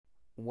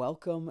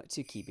Welcome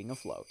to Keeping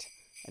Afloat,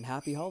 and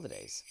happy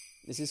holidays.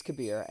 This is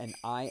Kabir, and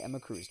I am a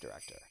cruise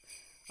director.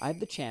 I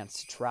have the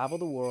chance to travel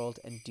the world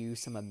and do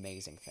some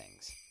amazing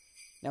things.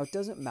 Now, it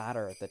doesn't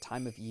matter the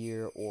time of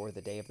year or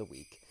the day of the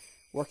week.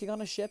 Working on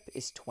a ship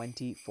is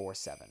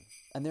 24/7,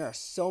 and there are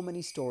so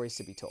many stories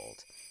to be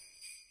told.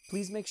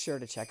 Please make sure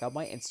to check out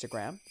my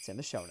Instagram, it's in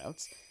the show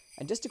notes.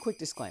 And just a quick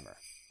disclaimer,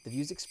 the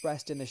views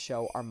expressed in the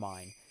show are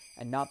mine,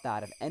 and not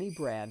that of any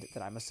brand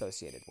that I'm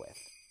associated with.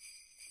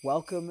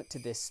 Welcome to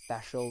this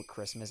special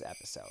Christmas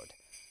episode.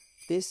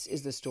 This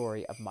is the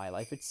story of my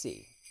life at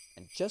sea,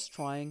 and just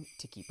trying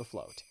to keep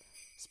afloat,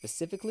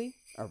 specifically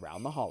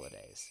around the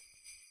holidays.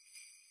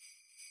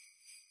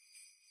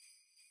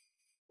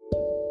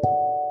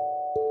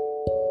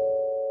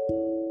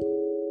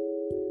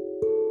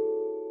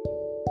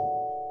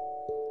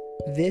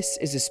 This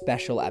is a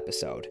special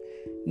episode,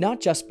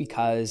 not just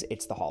because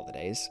it's the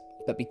holidays,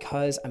 but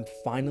because I'm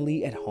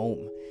finally at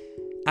home.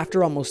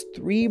 After almost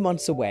 3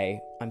 months away,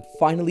 I'm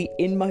finally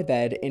in my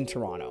bed in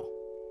Toronto.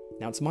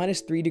 Now it's minus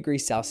 3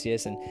 degrees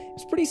Celsius and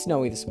it's pretty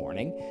snowy this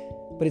morning,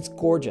 but it's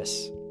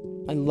gorgeous.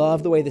 I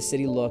love the way the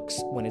city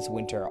looks when it's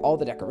winter. All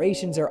the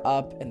decorations are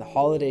up and the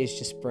holidays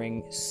just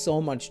bring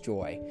so much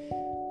joy.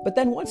 But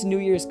then once New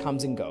Year's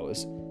comes and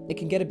goes, it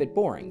can get a bit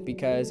boring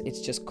because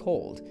it's just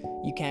cold.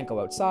 You can't go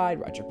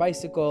outside, ride your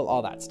bicycle,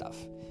 all that stuff.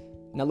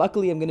 Now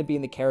luckily I'm going to be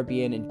in the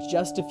Caribbean in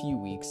just a few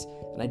weeks,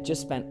 and I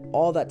just spent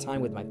all that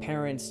time with my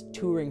parents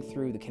touring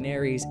through the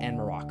Canaries and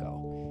Morocco.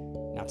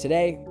 Now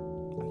today,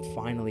 I'm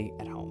finally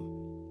at home.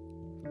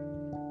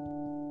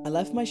 I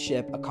left my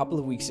ship a couple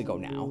of weeks ago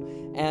now,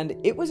 and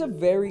it was a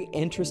very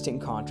interesting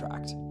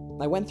contract.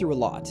 I went through a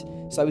lot,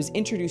 so I was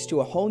introduced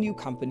to a whole new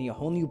company, a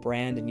whole new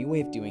brand, a new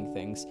way of doing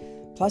things.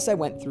 Plus I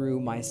went through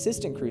my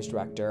assistant cruise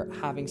director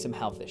having some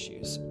health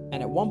issues,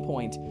 and at one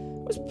point,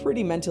 I was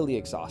pretty mentally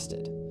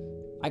exhausted.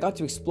 I got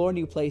to explore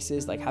new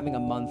places, like having a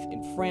month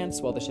in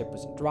France while the ship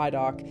was in dry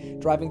dock,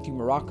 driving through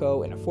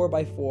Morocco in a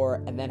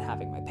 4x4, and then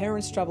having my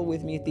parents travel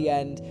with me at the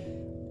end.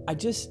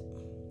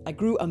 I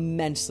grew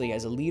immensely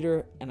as a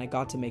leader, and I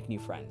got to make new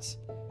friends.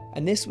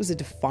 And this was a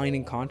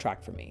defining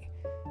contract for me.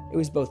 It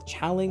was both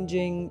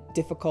challenging,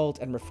 difficult,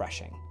 and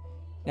refreshing.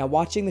 Now,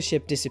 watching the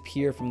ship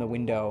disappear from the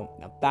window,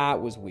 now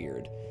that was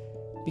weird.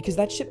 Because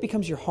that ship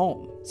becomes your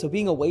home, so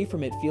being away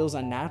from it feels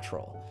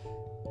unnatural.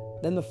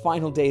 Then the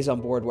final days on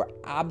board were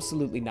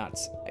absolutely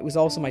nuts. It was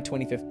also my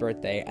 25th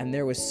birthday, and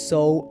there was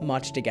so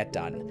much to get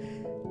done.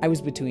 I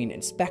was between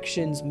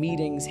inspections,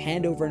 meetings,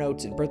 handover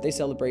notes, and birthday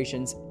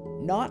celebrations,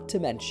 not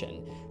to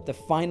mention the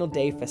final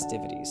day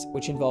festivities,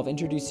 which involve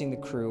introducing the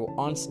crew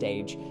on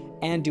stage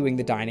and doing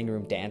the dining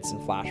room dance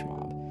and flash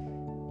mob.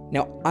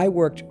 Now, I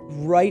worked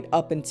right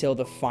up until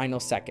the final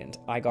second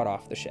I got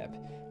off the ship,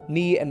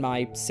 me and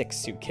my 6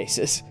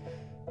 suitcases.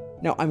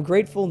 Now, I'm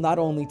grateful not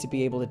only to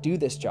be able to do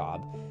this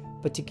job,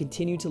 but to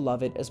continue to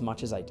love it as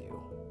much as I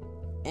do,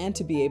 and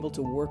to be able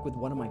to work with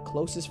one of my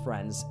closest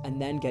friends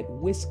and then get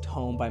whisked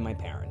home by my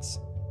parents.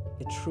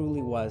 It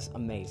truly was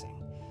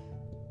amazing.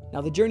 Now,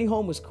 the journey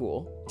home was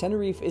cool.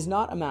 Tenerife is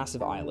not a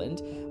massive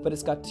island, but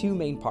it's got 2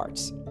 main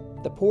parts.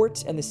 The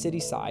port and the city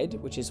side,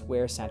 which is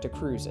where Santa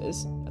Cruz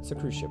is, that's a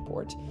cruise ship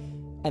port,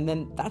 and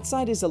then that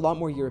side is a lot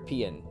more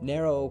European,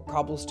 narrow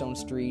cobblestone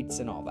streets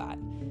and all that.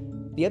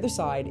 The other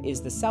side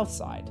is the south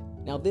side.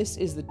 Now this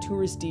is the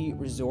touristy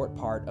resort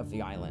part of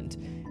the island,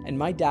 and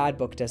my dad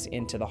booked us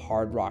into the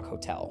Hard Rock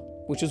Hotel,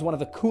 which was one of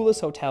the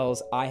coolest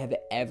hotels I have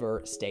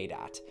ever stayed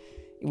at.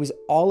 It was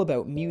all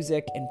about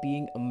music and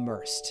being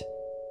immersed.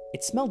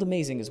 It smelled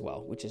amazing as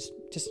well, which is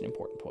just an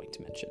important point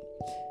to mention.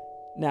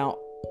 Now,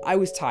 I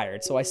was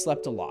tired, so I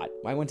slept a lot.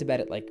 I went to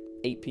bed at like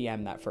 8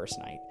 p.m. that first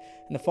night,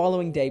 and the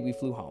following day we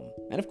flew home.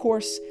 And of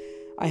course,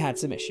 I had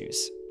some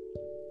issues.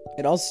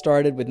 It all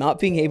started with not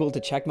being able to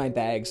check my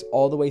bags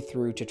all the way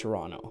through to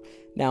Toronto.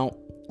 Now,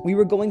 we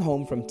were going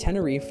home from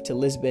Tenerife to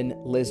Lisbon,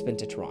 Lisbon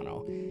to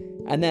Toronto.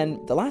 And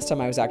then the last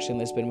time I was actually in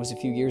Lisbon was a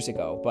few years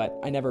ago, but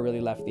I never really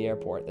left the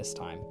airport this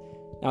time.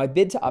 Now, I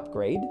bid to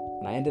upgrade,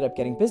 and I ended up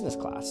getting business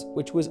class,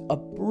 which was a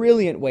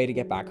brilliant way to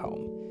get back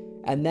home.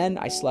 And then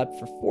I slept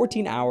for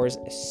 14 hours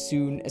as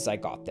soon as I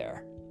got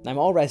there. I'm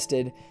all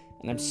rested,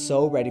 and I'm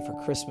so ready for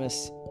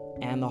Christmas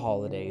and the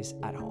holidays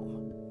at home.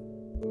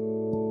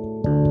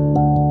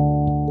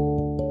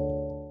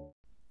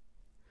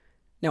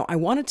 Now, I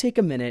want to take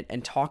a minute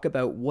and talk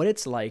about what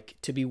it's like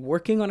to be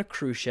working on a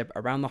cruise ship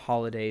around the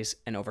holidays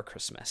and over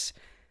Christmas.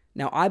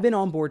 Now, I've been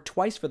on board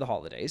twice for the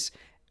holidays,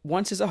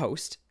 once as a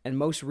host, and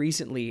most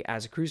recently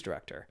as a cruise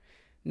director.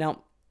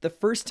 Now, the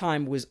first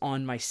time was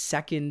on my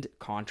second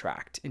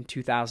contract in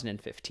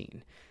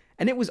 2015,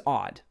 and it was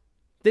odd.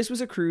 This was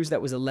a cruise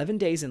that was 11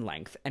 days in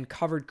length and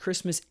covered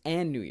Christmas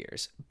and New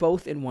Year's,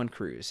 both in one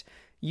cruise.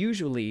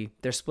 Usually,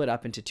 they're split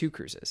up into 2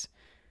 cruises.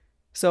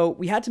 So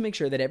we had to make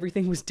sure that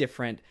everything was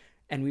different,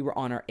 and we were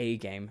on our A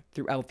game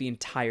throughout the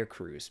entire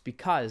cruise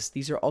because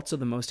these are also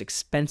the most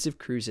expensive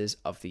cruises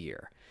of the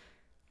year.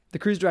 The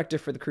cruise director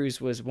for the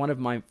cruise was one of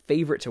my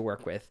favorite to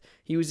work with.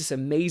 He was this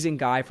amazing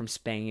guy from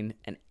Spain,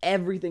 and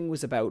everything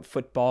was about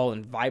football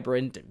and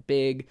vibrant and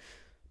big.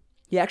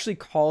 He actually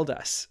called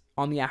us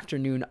on the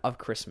afternoon of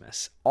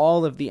Christmas,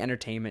 all of the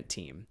entertainment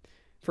team,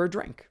 for a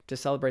drink to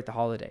celebrate the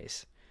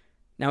holidays.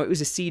 Now, it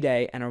was a sea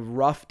day and a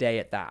rough day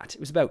at that.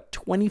 It was about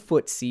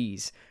 20-foot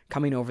seas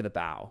coming over the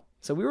bow.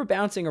 So we were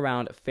bouncing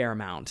around a fair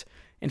amount.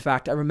 In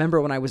fact, I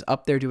remember when I was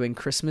up there doing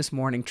Christmas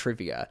morning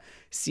trivia,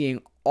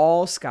 seeing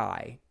all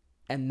sky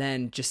and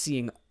then just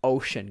seeing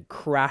ocean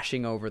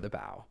crashing over the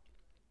bow.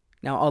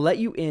 Now, I'll let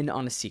you in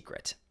on a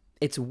secret.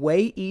 It's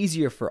way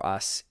easier for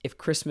us if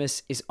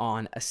Christmas is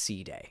on a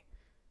sea day.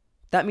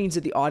 That means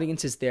that the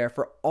audience is there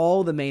for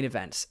all the main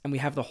events, and we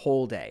have the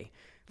whole day.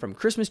 From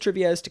Christmas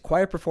trivias to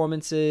choir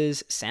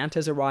performances,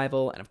 Santa's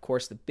arrival, and of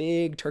course the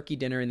big turkey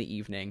dinner in the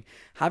evening,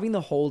 having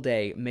the whole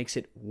day makes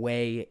it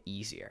way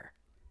easier.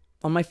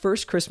 On my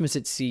first Christmas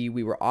at sea,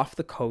 we were off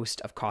the coast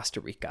of Costa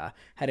Rica,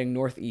 heading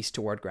northeast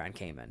toward Grand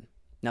Cayman.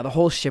 Now, the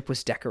whole ship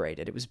was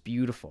decorated. It was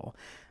beautiful.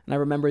 And I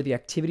remember the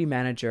activity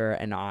manager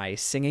and I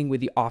singing with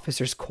the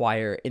officers'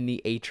 choir in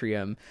the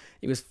atrium.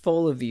 It was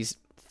full of these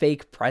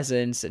fake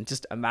presents and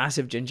just a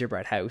massive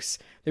gingerbread house.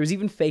 There was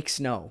even fake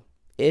snow.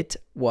 It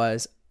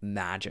was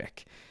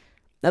magic.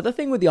 Now, the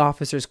thing with the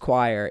officers'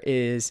 choir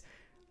is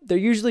they're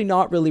usually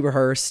not really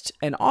rehearsed,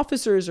 and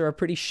officers are a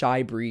pretty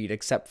shy breed,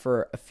 except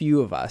for a few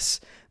of us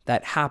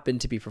that happen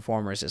to be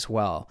performers as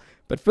well.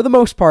 But for the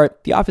most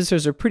part, the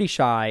officers are pretty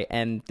shy,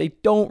 and they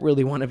don't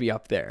really want to be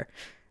up there.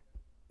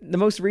 The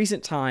most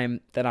recent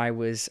time that I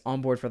was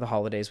on board for the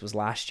holidays was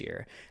last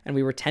year, and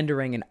we were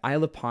tendering in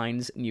Isle of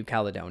Pines, New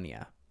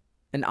Caledonia,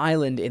 an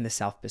island in the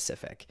South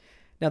Pacific.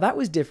 Now, that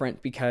was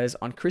different because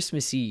on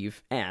Christmas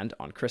Eve and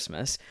on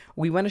Christmas,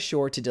 we went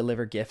ashore to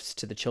deliver gifts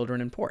to the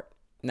children in port.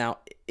 Now,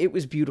 it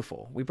was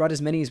beautiful. We brought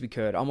as many as we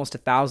could, almost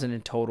 1,000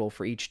 in total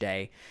for each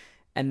day.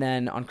 And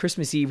then on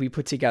Christmas Eve, we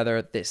put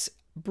together this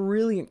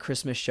brilliant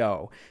Christmas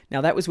show.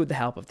 Now, that was with the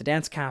help of the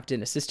dance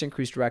captain, assistant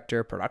cruise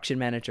director, production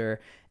manager,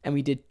 and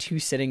we did 2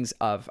 sittings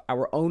of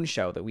our own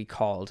show that we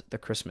called The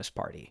Christmas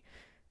Party.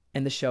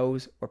 And the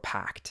shows were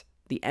packed.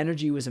 The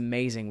energy was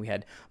amazing. We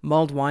had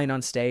mulled wine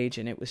on stage,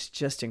 and it was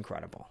just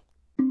incredible.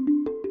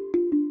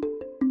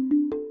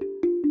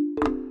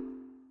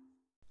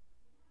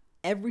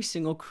 Every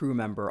single crew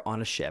member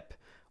on a ship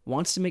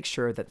wants to make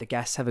sure that the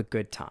guests have a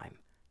good time.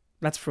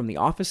 That's from the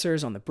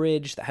officers on the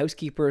bridge, the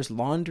housekeepers,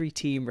 laundry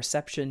team,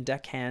 reception,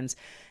 deckhands,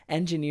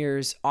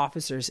 engineers,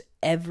 officers.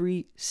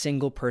 Every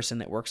single person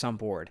that works on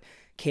board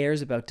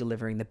cares about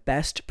delivering the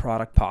best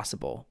product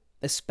possible,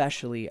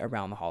 especially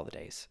around the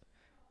holidays.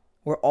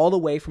 We're all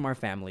away from our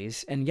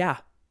families, and yeah,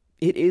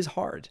 it is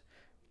hard.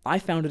 I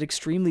found it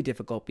extremely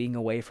difficult being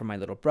away from my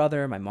little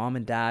brother, my mom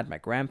and dad, my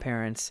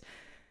grandparents.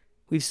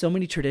 We have so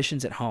many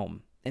traditions at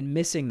home, and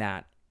missing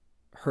that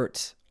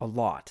hurts a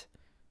lot.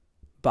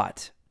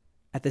 But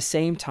at the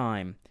same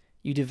time,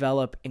 you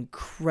develop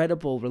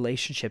incredible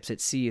relationships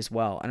at sea as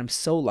well, and I'm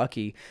so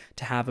lucky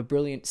to have a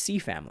brilliant sea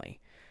family.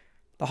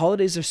 The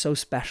holidays are so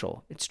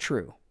special, it's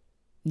true.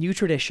 New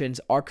traditions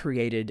are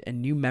created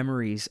and new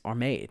memories are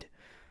made.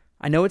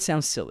 I know it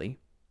sounds silly,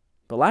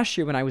 but last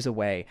year when I was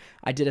away,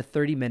 I did a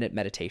 30-minute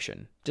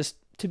meditation just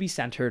to be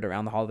centered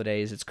around the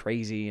holidays. It's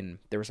crazy, and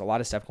there was a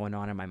lot of stuff going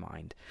on in my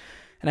mind.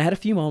 And I had a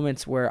few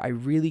moments where I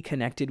really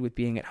connected with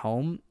being at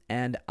home,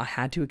 and I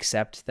had to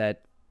accept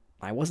that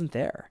I wasn't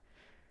there.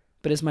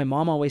 But as my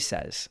mom always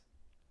says,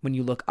 when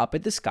you look up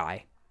at the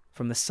sky,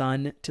 from the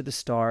sun to the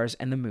stars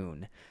and the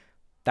moon,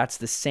 that's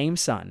the same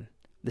sun,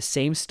 the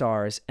same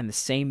stars, and the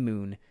same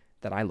moon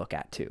that I look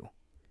at too.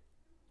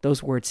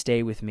 Those words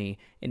stay with me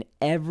in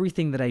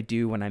everything that I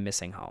do when I'm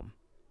missing home.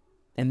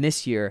 And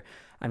this year,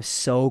 I'm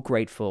so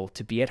grateful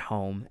to be at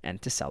home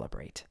and to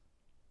celebrate.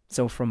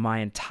 So from my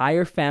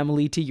entire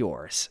family to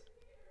yours,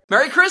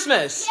 Merry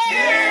Christmas!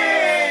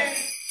 Yay!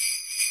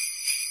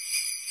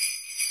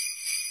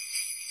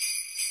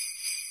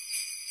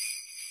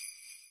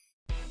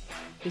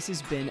 This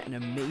has been an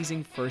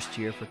amazing first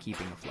year for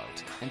Keeping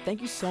Afloat, and thank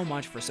you so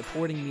much for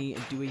supporting me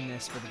and doing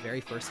this for the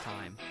very first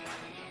time.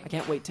 I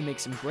can't wait to make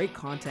some great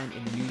content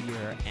in the new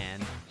year,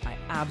 and I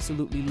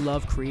absolutely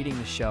love creating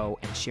the show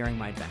and sharing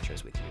my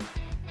adventures with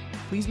you.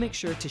 Please make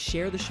sure to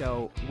share the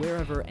show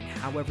wherever and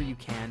however you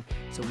can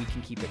so we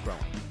can keep it growing.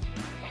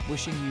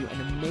 Wishing you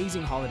an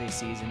amazing holiday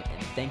season,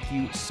 and thank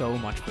you so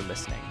much for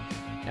listening.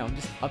 Now I'm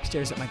just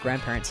upstairs at my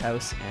grandparents'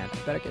 house, and I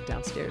better get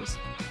downstairs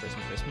for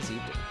some Christmas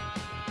Eve dinner.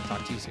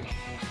 Talk to you soon.